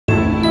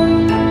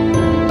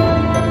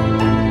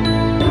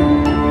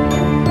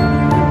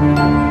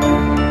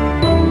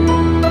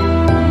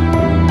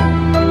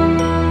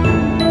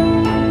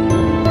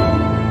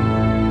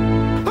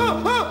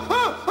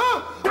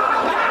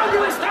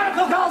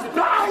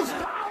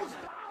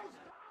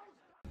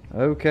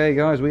Okay,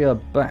 guys, we are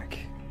back.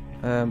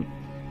 Well,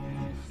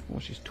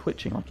 she's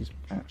twitching like he's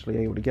actually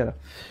able to get her.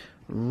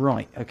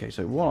 Right, okay,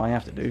 so what I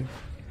have to do,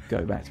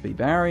 go back to be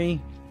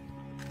Barry,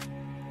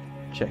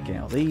 check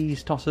out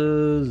these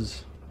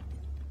tossers,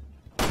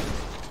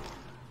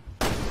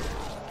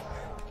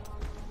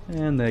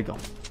 and they're gone.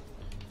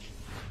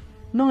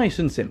 Nice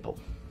and simple.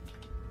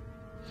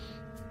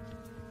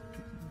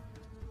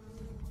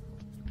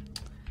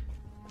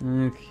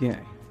 Okay.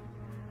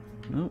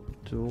 Oh,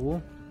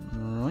 door.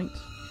 Right.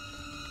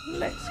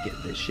 Let's get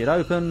this shit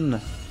open.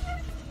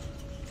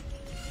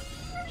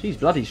 She's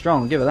bloody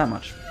strong, I'll give her that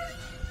much.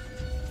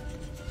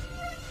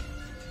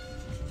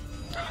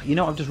 You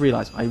know, I've just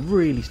realised I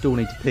really still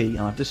need to pee,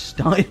 and I've just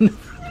started the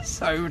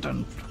episode,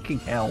 and fucking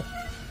hell.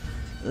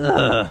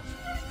 Ugh.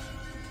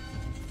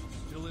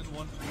 Still in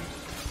one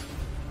piece?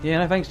 Yeah,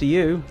 no thanks to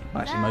you.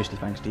 Actually, mostly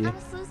thanks to you. I'm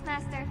a sluice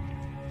master.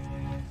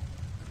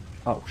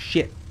 Oh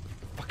shit.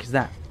 Fuck is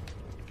that?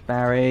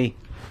 Barry.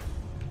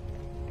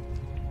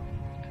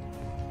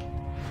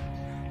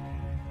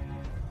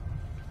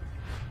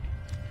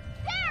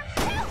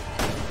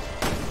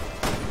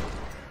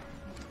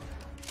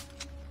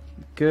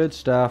 Good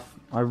stuff.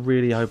 I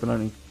really hope I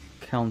don't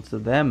encounter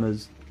them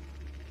as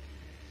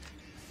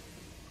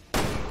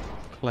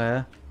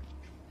Claire.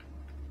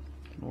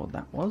 Don't know what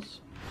that was.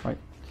 Right.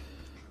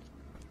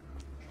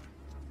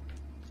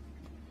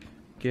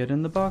 Get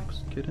in the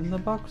box, get in the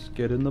box,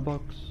 get in the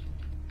box.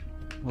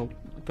 Well,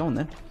 go on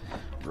then.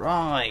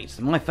 Right,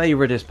 my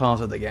favouriteest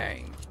part of the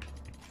game.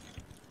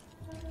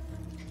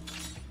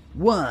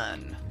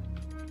 1,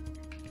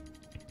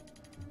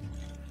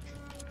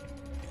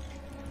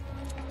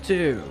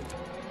 2.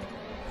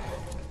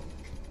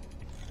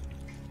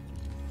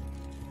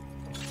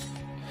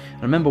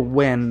 I remember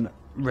when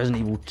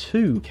Resident Evil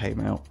 2 came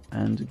out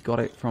and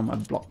got it from a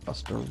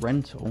Blockbuster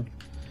rental,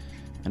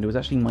 and it was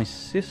actually my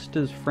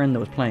sister's friend that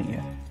was playing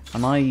it,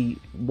 and I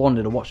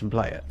wanted to watch them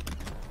play it,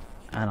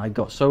 and I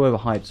got so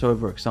overhyped, so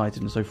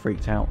overexcited, and so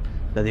freaked out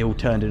that they all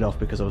turned it off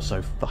because I was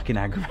so fucking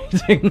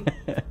aggravating.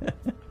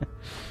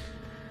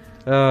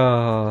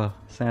 Oh,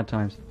 sad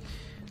times.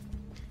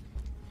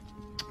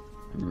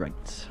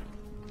 Right.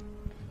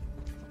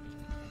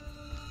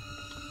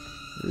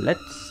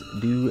 Let's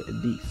do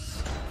this.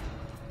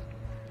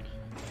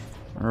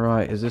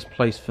 Alright, is this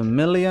place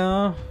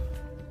familiar?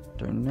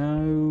 Don't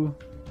know.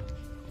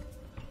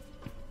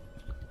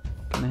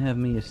 Can I have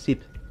me a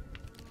sip?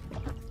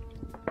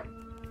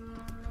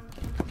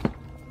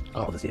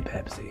 Oh, there's a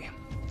Pepsi.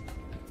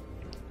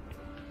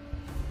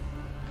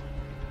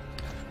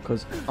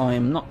 Because I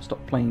am not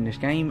stopped playing this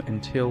game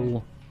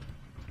until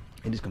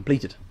it is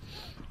completed.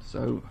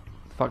 So,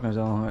 fuck knows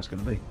how long that's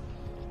going to be.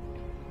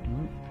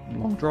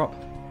 Long drop.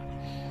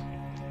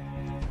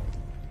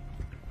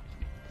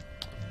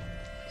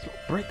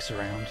 Bricks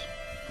around.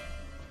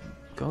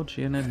 God,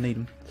 she didn't need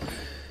them.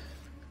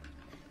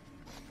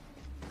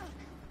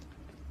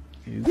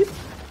 Oop.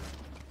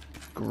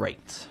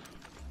 Great.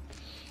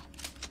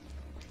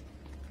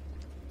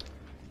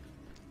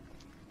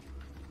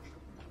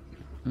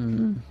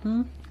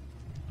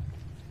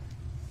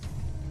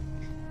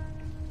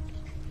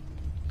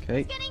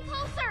 Okay. Getting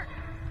closer.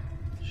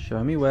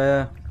 Show me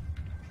where.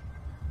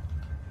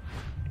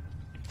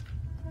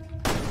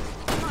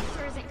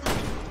 Monster isn't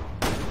coming.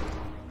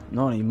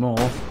 Not anymore.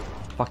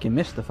 Fucking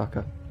missed the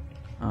fucker.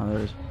 Oh, there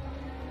it is.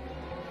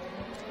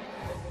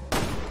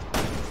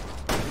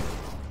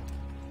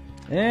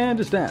 And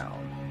it's down.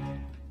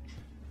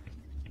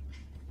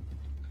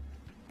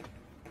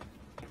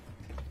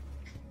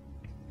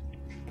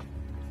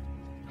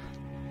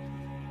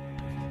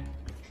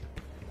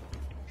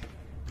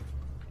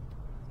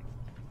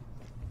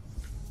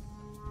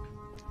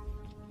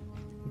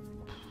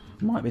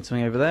 Might be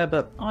something over there,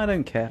 but I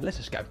don't care. Let's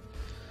just go.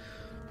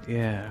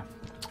 Yeah.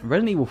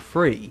 Resident Evil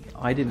 3,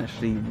 I didn't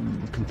actually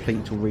complete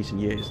until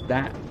recent years.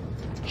 That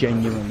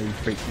genuinely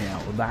freaked me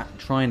out. That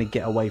trying to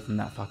get away from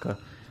that fucker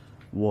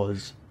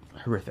was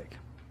horrific.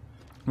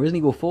 Resident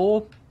Evil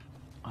 4,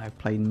 I've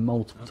played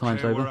multiple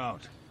times over. We're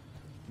out.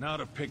 Now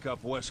to pick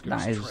up Wesker's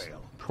That is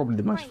trail. probably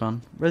the most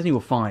fun. Resident Evil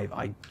 5,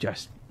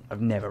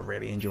 I've never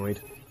really enjoyed.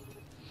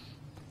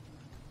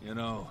 You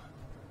know,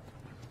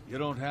 you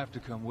don't have to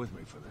come with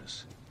me for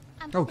this.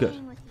 I'm Oh, good.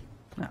 staying with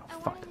you. Oh, I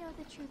fuck. want to know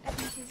the truth as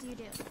much as you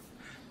do.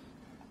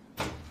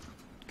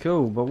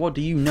 Cool, but what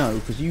do you know?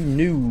 Because you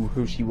knew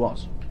who she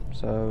was.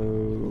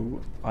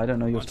 So, I don't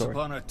know your Once story.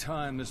 upon a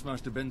time, this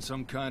must have been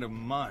some kind of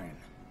mine.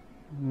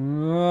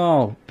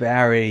 Oh,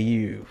 Barry,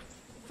 you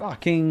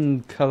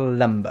fucking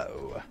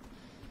Columbo.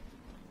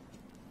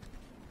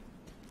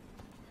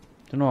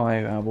 Don't know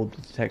why all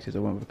the detectives I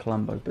went with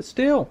Columbo, but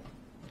still,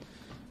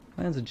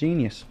 man's a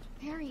genius.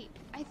 Barry,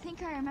 I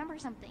think I remember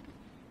something.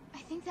 I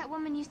think that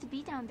woman used to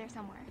be down there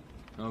somewhere.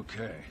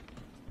 Okay.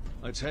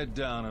 Let's head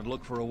down and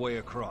look for a way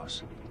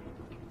across.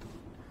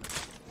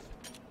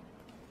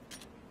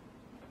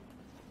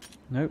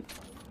 Nope.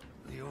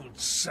 The old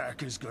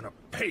sack is gonna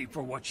pay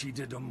for what she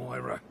did to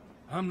Moira.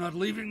 I'm not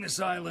leaving this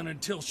island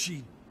until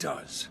she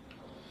does.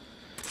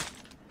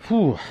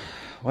 Whew.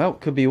 Well,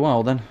 could be a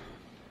while then.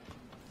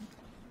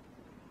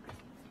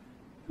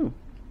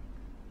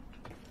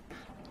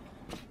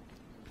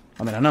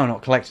 I mean, I know I'm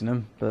not collecting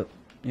them, but,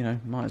 you know,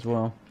 might as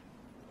well.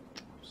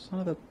 Son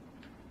of a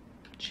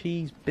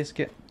cheese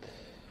biscuit.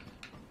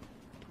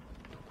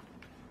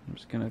 I'm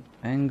just going to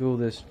angle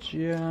this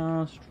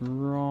just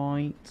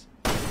right.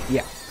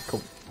 Yeah,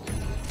 cool.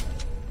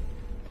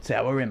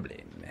 Tower emblem.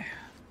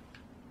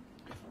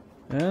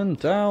 And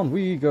down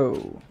we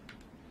go.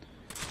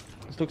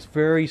 This looks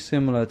very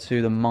similar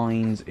to the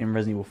mines in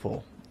Resident Evil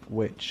 4,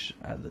 which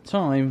at the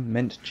time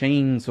meant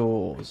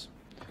chainsaws.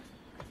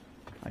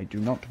 I do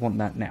not want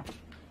that now.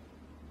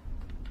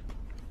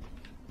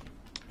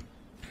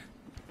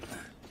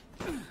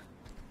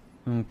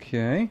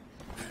 Okay.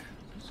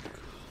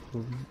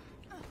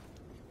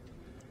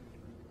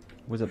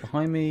 Was it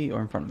behind me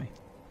or in front of me?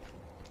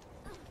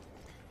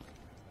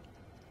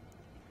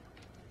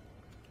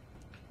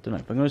 Don't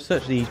know, but I'm going to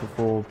search these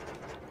before.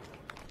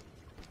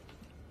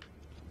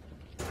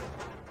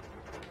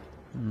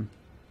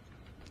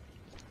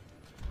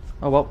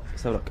 Oh well,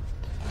 let's have a look.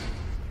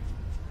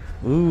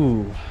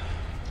 Ooh.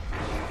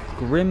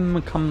 Grim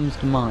comes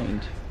to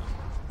mind.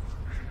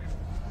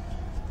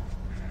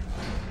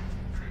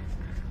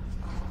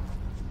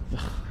 Ugh,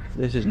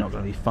 this is not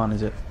going to be fun,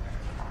 is it?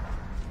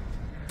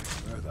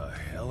 Where the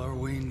hell are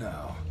we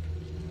now?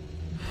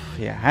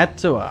 You had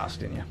to ask,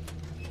 didn't you?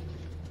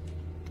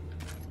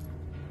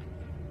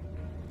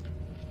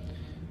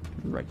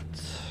 Right.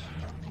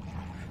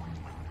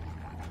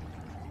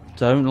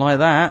 Don't like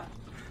that.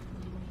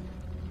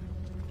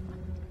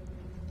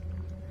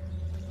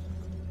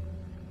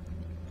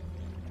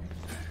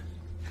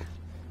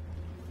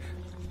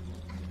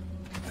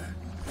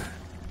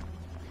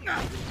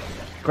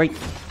 Great.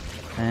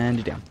 And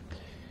you're down.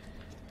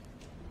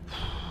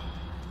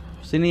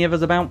 See any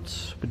others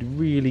about? Would be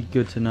really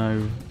good to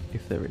know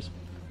if there is.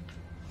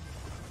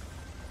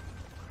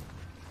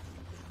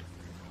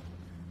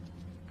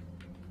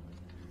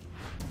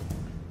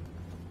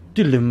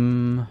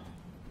 Diddlem.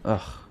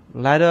 Ugh.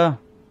 Ladder.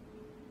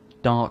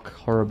 Dark,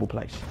 horrible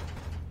place.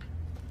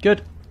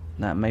 Good.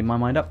 That made my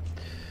mind up.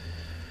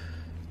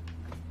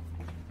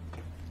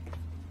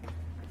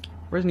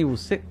 Resident Evil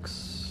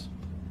 6.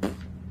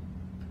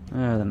 I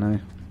don't know.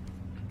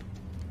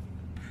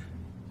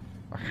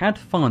 I had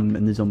fun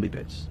in the zombie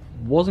bits.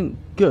 Wasn't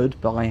good,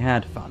 but I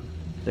had fun.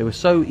 They were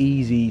so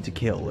easy to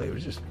kill. It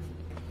was just,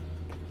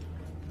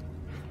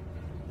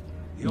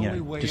 The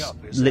only way just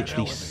up is that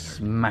literally elevator.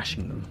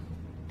 smashing them.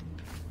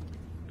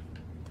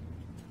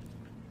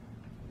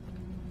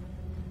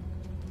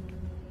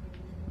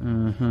 I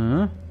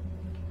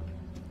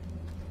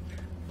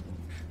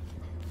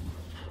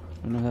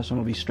know that's not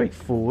going to be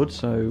straightforward,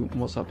 so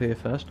what's up here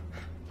first?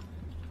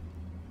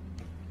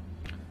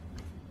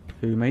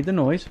 Who made the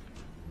noise?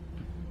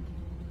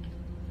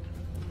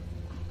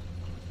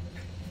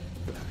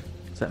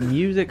 Is that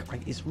music?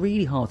 It's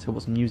really hard to tell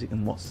what's music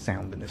and what's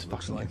sound in this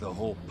Looks fucking like thing. the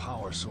whole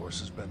power source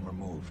has been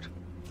removed.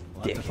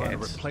 We'll have to find a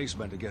Dickheads.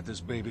 replacement to get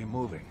this baby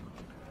moving.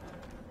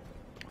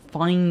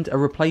 Find a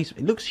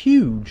replacement. It looks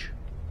huge.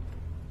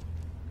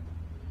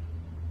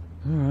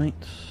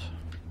 Alright.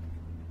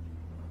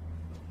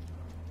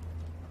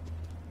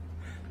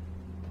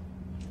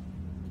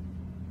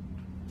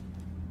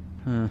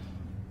 Huh.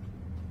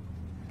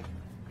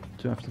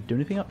 Do I have to do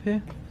anything up here?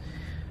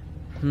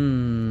 Got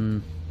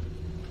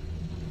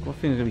a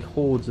feeling there's going to be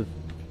hordes of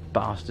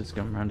bastards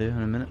going around here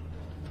in a minute.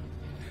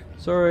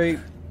 Sorry.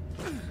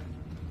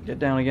 Get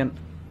down again.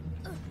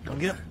 Gotta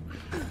get up.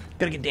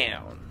 Gotta get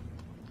down.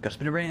 Gotta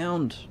spin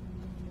around.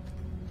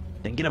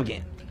 Then get up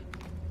again.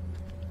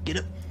 Get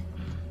up.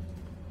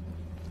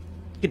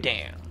 Get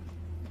down.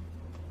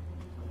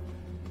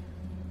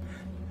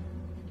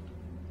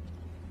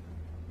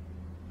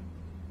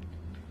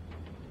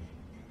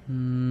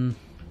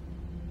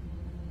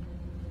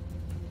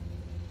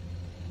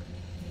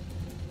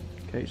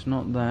 Okay, it's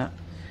not that.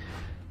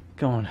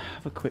 Go on,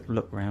 have a quick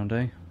look round,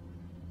 eh?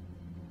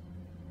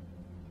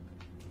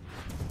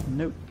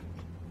 Nope.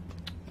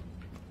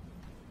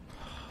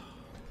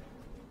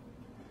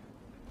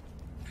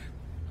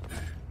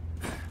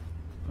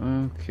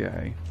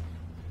 Okay.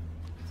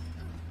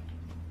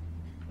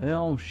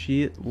 Oh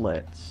shit,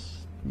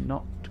 let's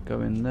not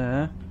go in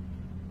there.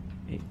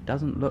 It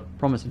doesn't look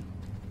promising.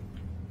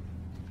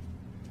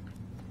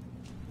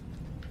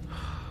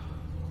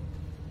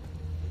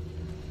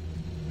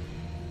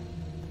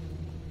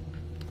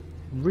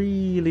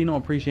 Really not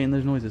appreciating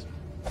those noises.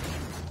 I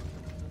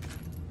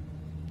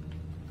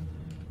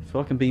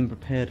feel like I'm being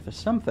prepared for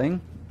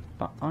something,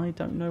 but I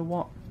don't know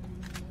what.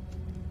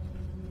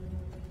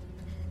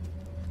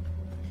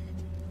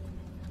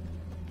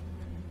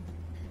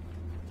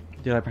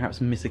 Did I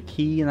perhaps miss a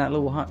key in that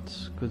little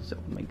hut? Because that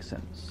would make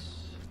sense.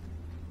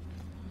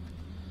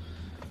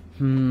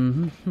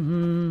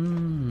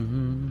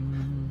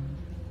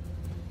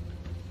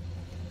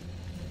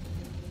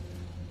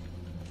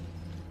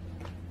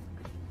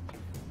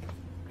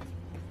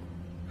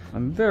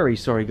 I'm very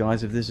sorry,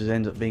 guys, if this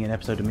ends up being an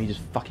episode of me just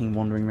fucking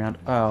wandering around.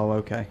 Oh,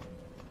 okay.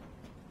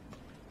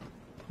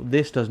 Well,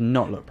 this does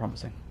not look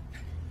promising.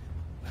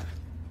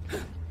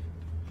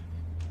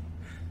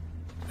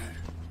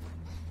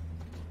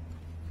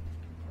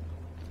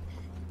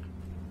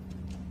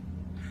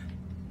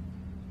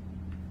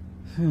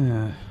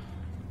 That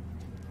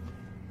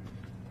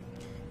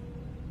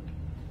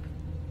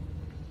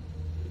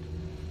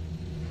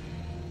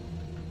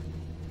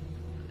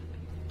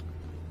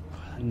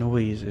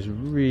noise is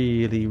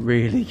really,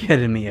 really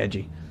getting me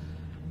edgy.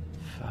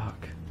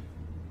 Fuck.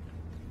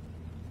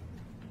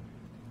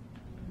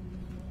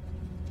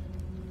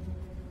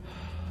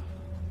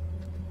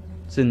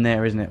 It's in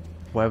there, isn't it?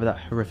 Whatever that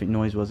horrific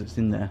noise was, it's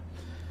in there.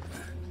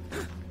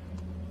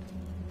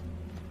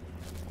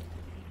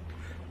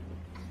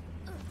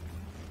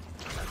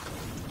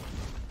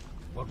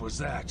 What was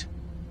that?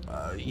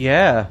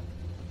 Yeah.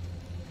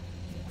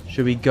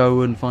 Should we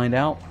go and find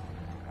out?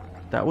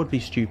 That would be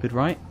stupid,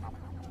 right?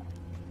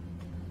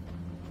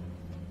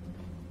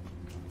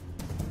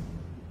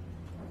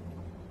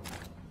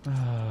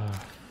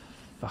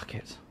 Fuck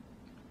it.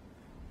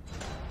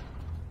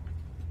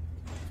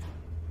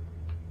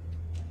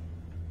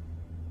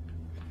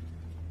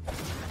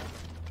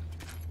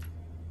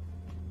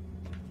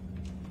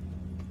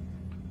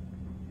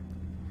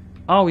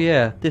 Oh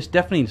yeah, this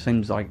definitely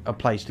seems like a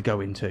place to go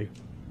into.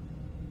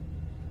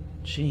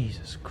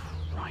 Jesus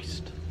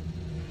Christ.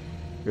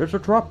 Here's a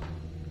trap.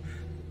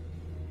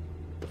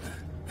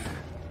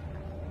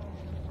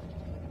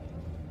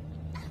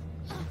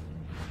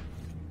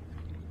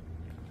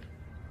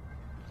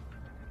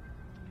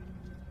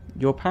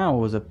 Your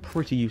powers are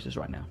pretty useless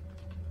right now.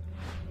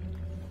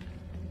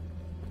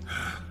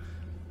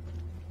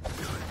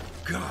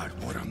 God,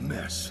 what a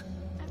mess.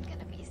 I'm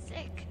gonna be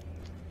sick.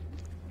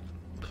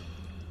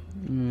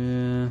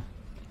 Yeah.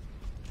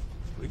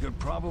 We could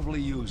probably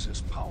use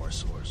this power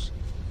source.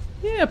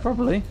 Yeah,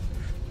 probably.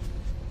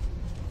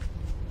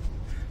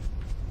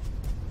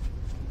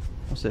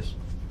 What's this?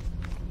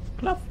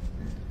 Glove.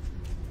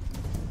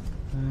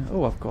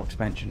 Oh, I've got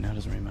expansion now.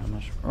 Doesn't really matter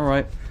much. All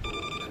right.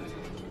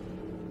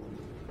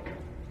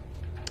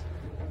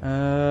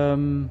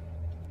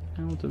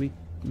 How do we?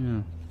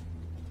 Yeah.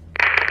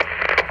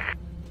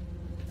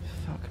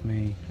 Fuck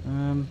me.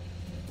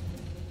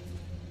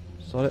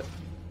 Solid.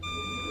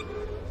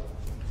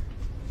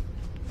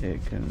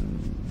 It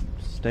can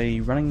stay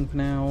running for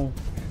now.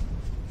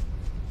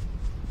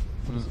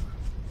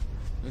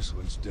 This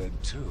one's dead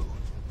too.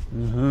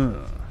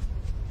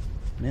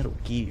 Metal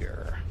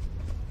Gear.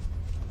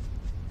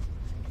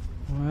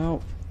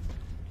 Well,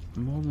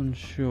 more than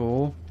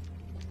sure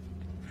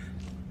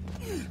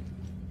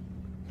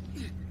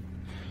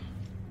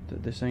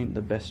that this ain't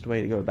the best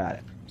way to go about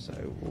it. So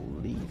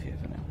we'll leave here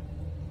for now.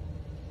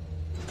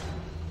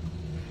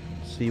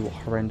 See what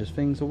horrendous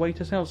things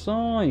await us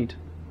outside.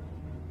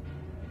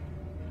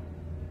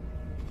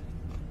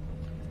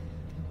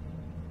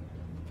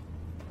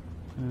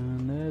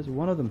 And there's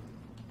one of them.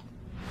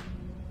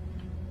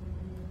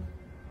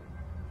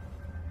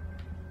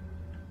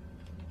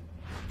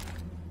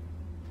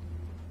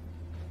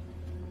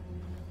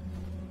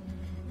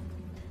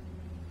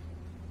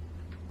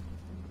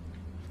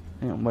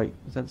 Hang on, wait,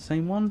 is that the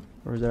same one?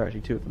 Or is there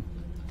actually two of them?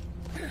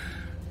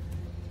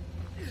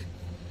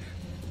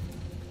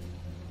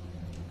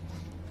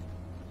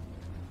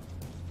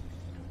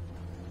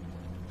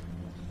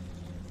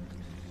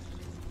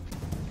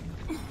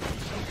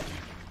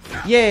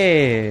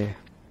 Yeah!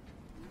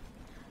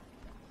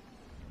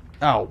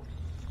 Oh.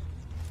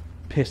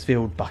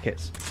 Piss-filled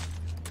buckets.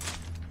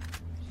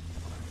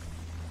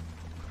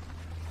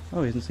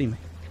 Oh, he doesn't see me.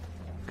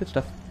 Good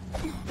stuff.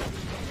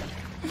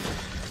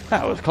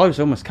 That was close,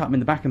 almost cut him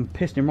in the back and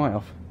pissed him right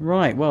off.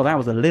 Right, well that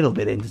was a little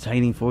bit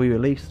entertaining for you,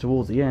 at least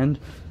towards the end.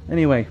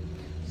 Anyway,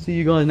 see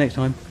you guys next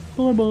time.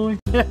 Bye bye.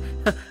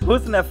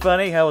 Wasn't that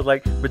funny how I was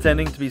like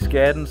pretending to be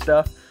scared and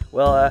stuff?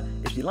 Well,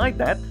 if you like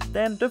that,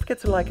 then don't forget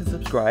to like and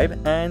subscribe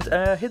and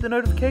hit the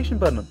notification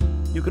button.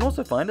 You can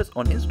also find us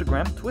on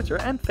Instagram, Twitter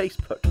and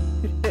Facebook.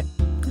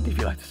 And if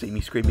you like to see me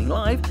screaming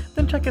live,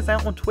 then check us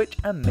out on Twitch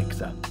and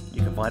Mixer.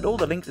 You can find all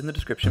the links in the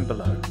description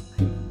below.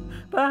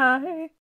 Bye!